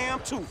 I am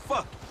too.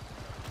 Fuck.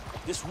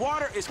 This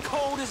water is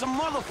cold as a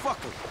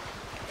motherfucker.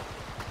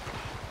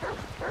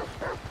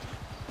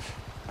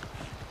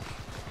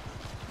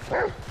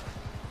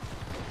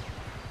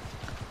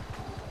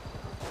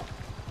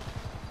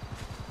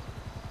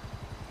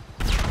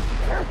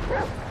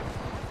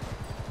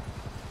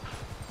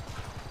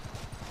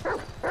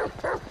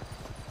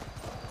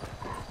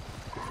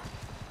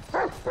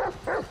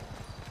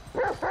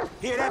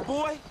 Hear that,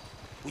 boy?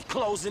 We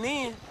closing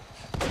in.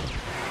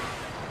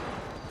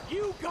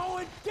 You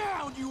going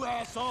down, you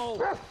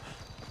asshole!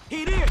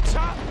 He there,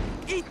 Chop.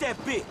 Eat that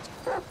bitch.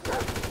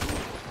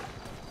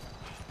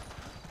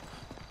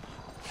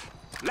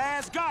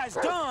 Last guy's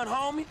done,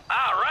 homie.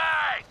 All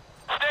right.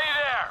 Stay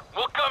there.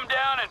 We'll come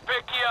down and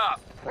pick you up.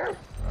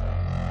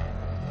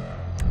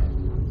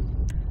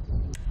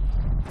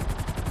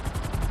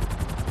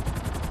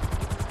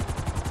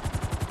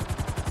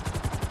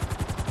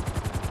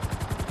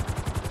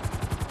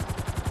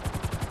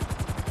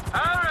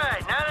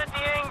 Alright, now that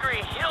the angry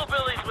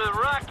hillbillies with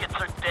rockets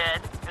are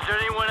dead, is there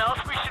anyone else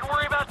we should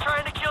worry about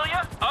trying to kill you?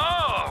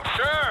 Oh,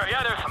 sure.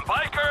 Yeah, there's some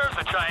bikers,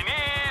 the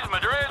Chinese,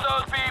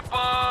 Madrizo's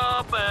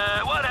people,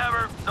 but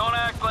whatever. Don't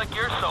act like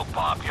you're so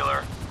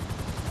popular.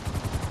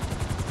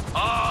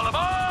 All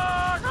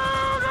aboard!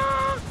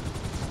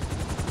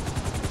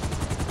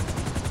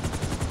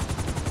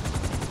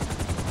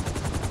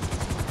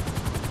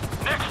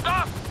 Next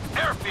stop,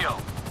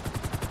 airfield.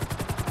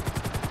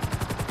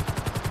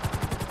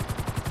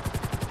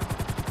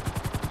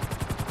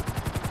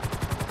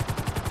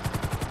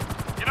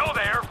 You know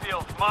the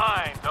airfield's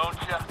mine, don't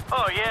you?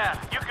 Oh,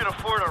 yeah. You can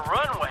afford a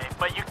runway,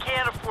 but you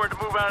can't afford to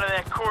move out of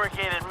that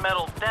corrugated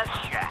metal death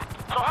shack.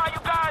 So how you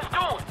guys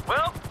doing?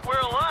 Well, we're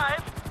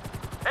alive.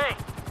 Hey,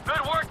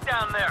 good work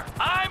down there.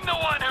 I'm the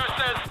one who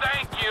says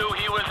thank you.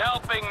 He was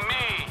helping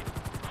me.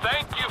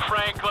 Thank you,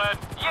 Franklin.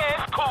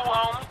 Yeah, it's cool,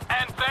 homie.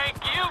 And thank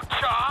you,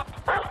 Chop.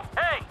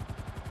 Hey,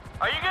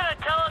 are you gonna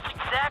tell us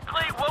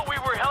exactly what we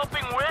were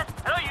helping with?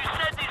 I know you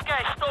said these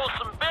guys stole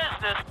some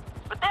business,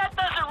 but that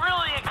doesn't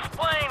really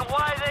explain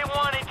why they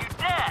wanted you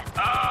dead.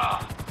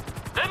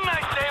 Didn't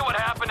I say what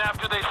happened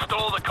after they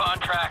stole the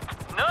contract?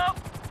 Nope,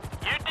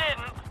 you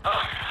didn't.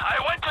 I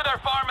went to their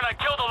farm and I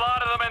killed a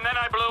lot of them and then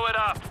I blew it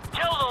up.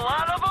 Killed a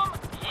lot of them?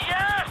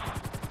 Yes!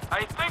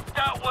 I think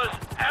that was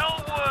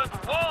Elwood,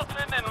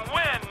 Walton, and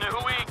Wynn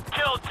who we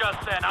killed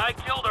just then. I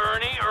killed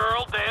Ernie,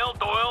 Earl, Dale,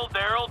 Doyle,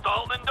 Darrell,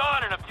 Dalton, and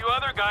Don, and a few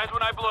other guys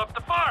when I blew up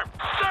the farm.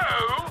 So,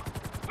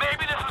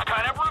 maybe this is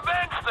kind of a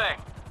revenge thing.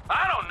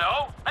 I don't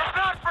know. Let's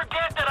not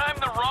forget that I'm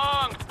the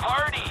wrong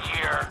party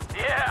here.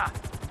 Yeah,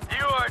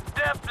 you are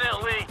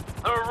definitely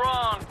the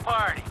wrong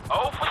party.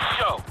 Oh, for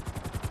sure.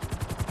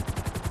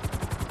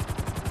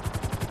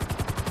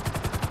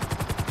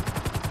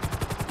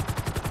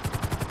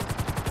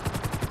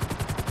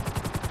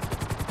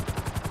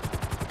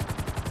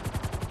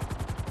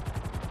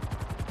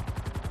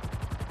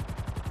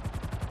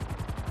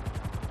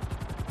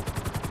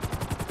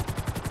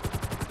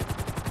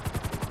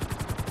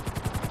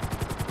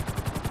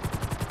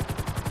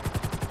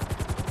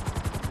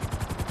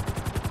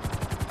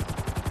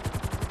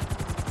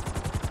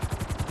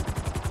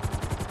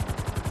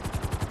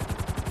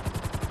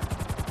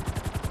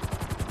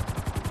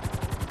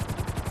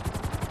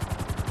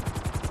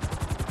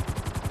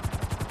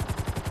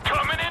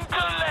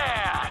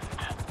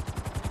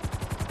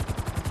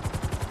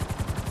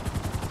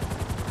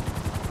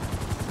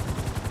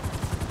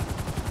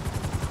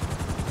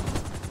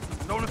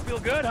 Don't it feel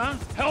good, huh?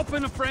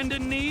 Helping a friend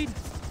in need?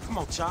 Come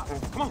on, Chop.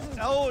 Come on.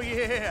 Oh,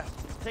 yeah.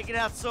 Taking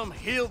out some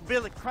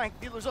hillbilly crank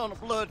dealers on a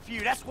blood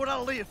feud. That's what I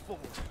live for.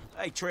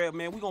 Hey, Trev,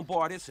 man, we gonna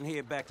borrow this and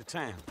head back to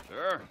town.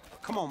 Sure.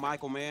 Come on,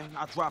 Michael, man.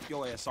 I'll drop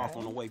your ass off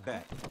on the way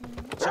back.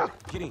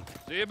 Chop, get in.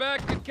 See you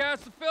back at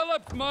Castle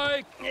Phillips,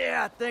 Mike.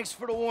 Yeah, thanks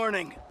for the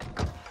warning.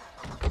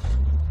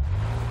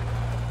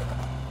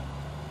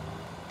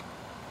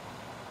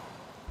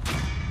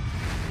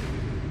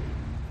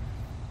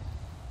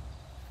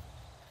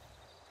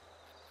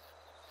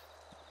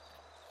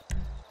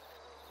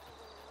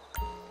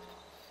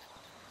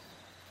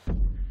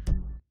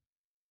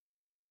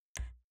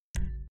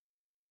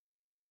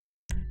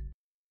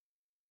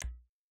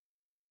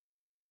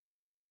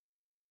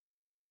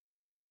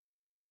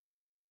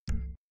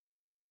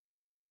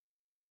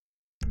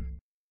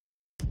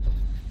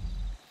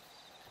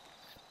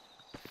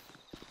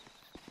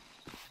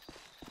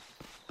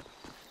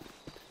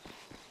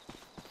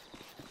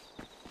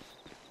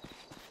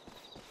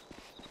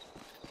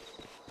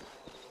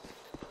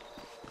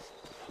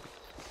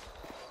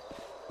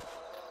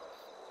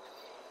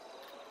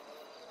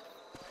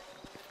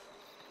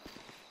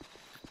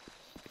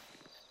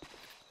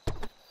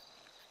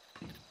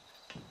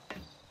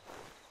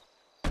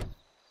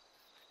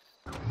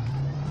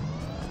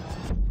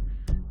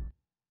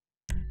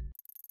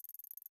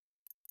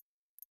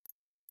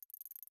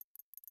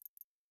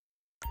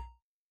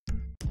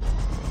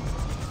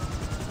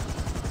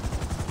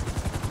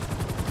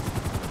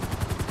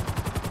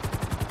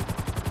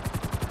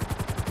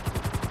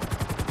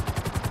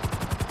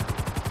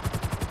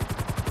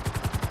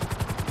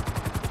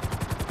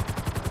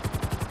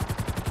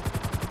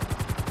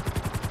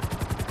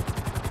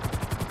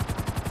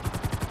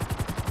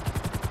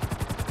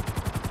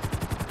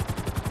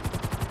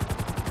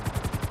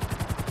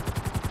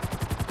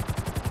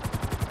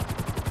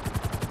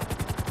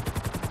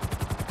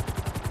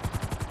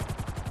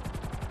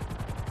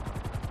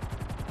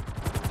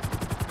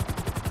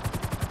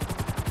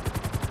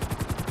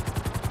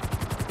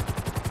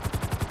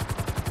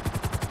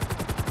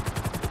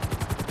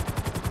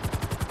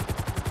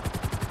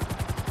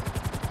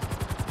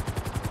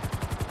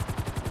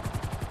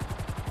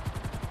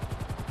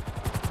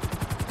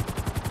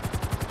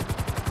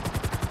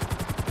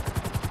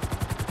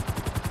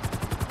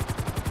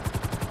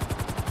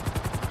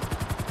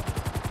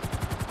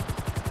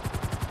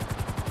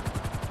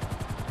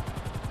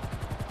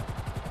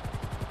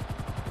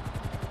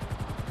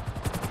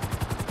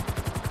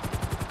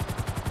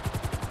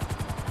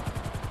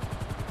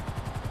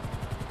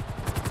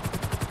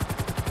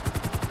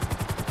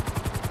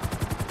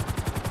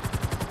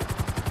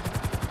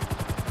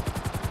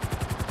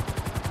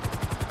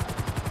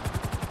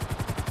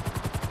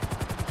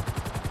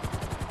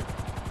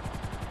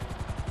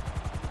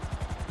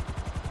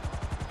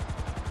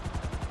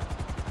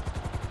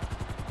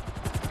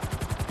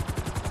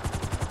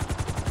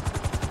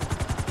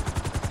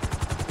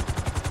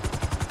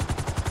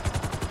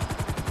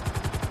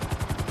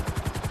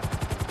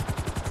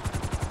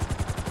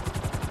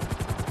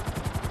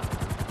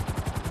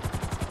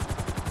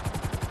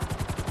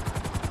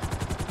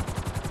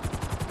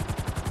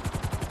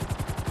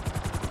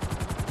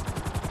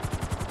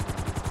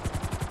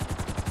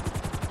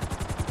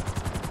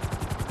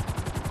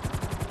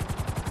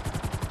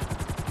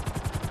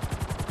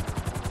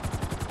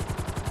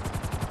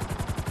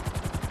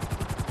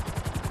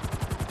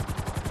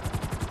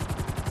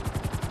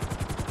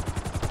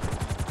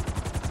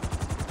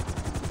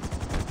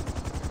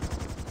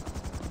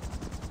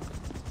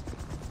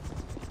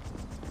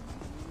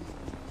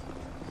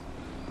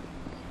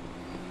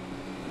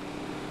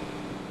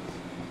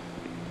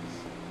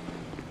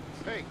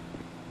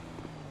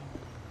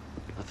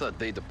 thought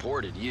they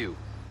deported you.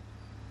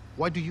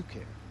 Why do you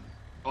care?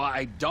 Well,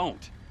 I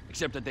don't,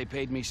 except that they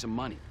paid me some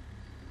money.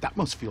 That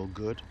must feel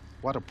good.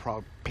 What a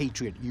proud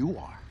patriot you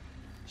are.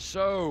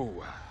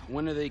 So,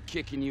 when are they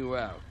kicking you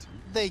out?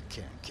 They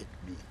can't kick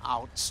me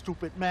out,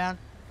 stupid man.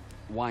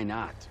 Why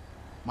not?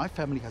 My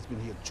family has been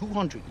here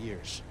 200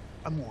 years.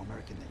 I'm more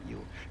American than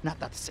you. Not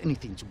that it's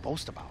anything to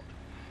boast about.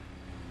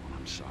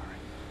 I'm sorry.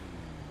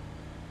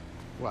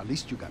 Well, at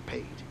least you got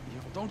paid. Yo,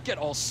 don't get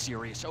all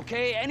serious,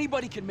 okay?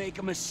 Anybody can make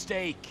a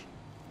mistake.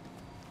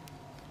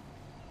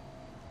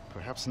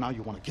 Perhaps now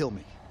you want to kill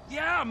me.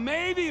 Yeah,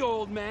 maybe,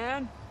 old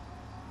man.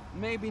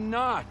 Maybe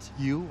not.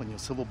 You and your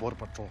Civil Border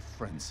Patrol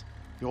friends,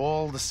 you're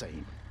all the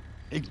same.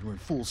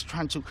 Ignorant fools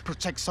trying to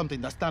protect something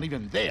that's not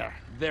even there.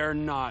 They're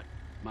not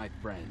my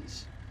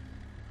friends.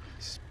 I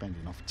spend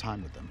enough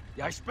time with them.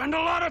 Yeah, I spend a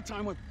lot of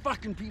time with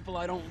fucking people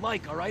I don't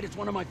like, all right? It's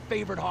one of my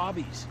favorite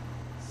hobbies.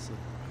 Civil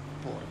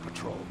Border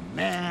Patrol,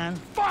 man.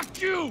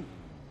 Fuck you!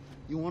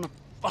 You wanna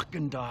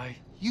fucking die?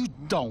 You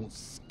don't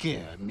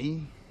scare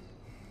me.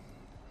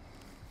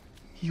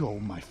 You owe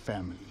my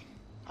family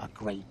a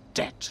great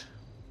debt.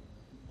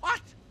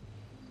 What?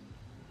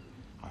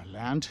 Our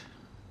land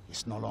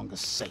is no longer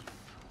safe.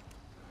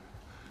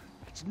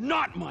 It's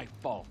not my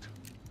fault.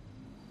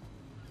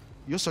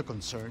 You're so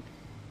concerned.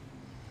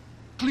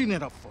 Clean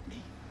it up for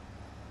me.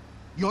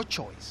 Your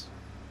choice.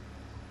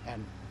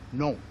 And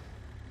no,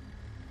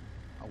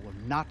 I will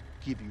not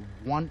give you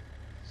 1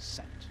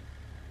 cent.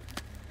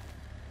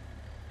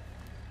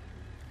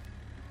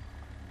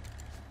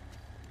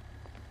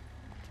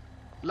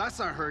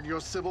 Last I heard,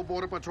 your Civil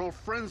Border Patrol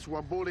friends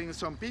were bullying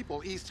some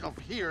people east of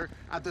here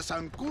at the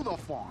Zancudo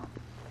farm.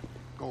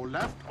 Go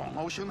left on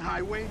Ocean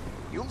Highway,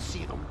 you'll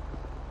see them.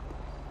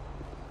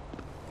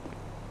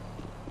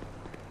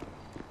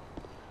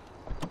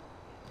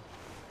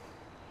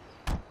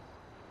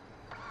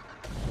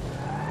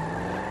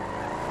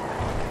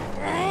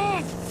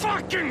 Oh,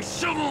 fucking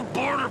Civil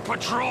Border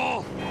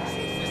Patrol!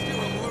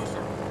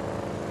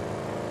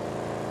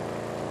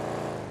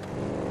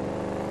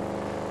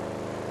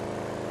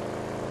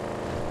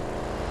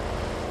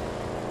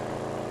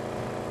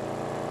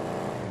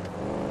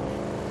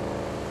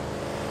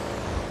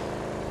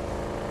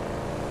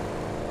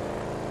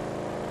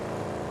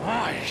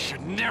 I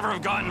should never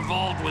have got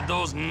involved with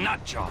those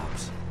nut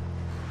jobs.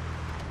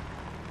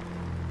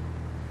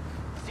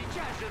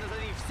 Сейчас же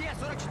назови все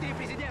 44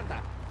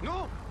 президента.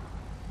 Ну?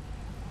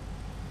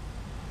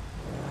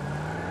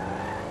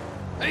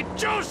 Hey,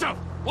 Joseph!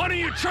 Why don't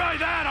you try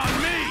that on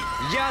me?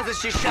 Я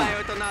защищаю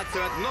эту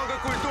нацию от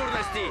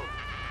многокультурности.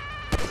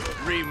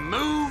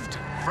 Removed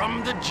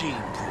from the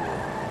gene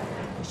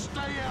pool.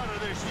 Stay out of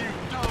this, you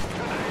dumb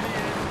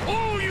Canadian!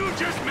 Oh, you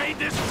just made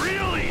this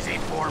real easy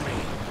for me.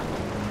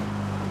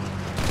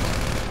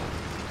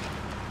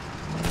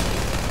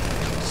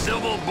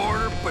 Civil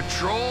Border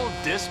Patrol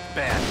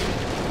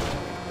disbanded.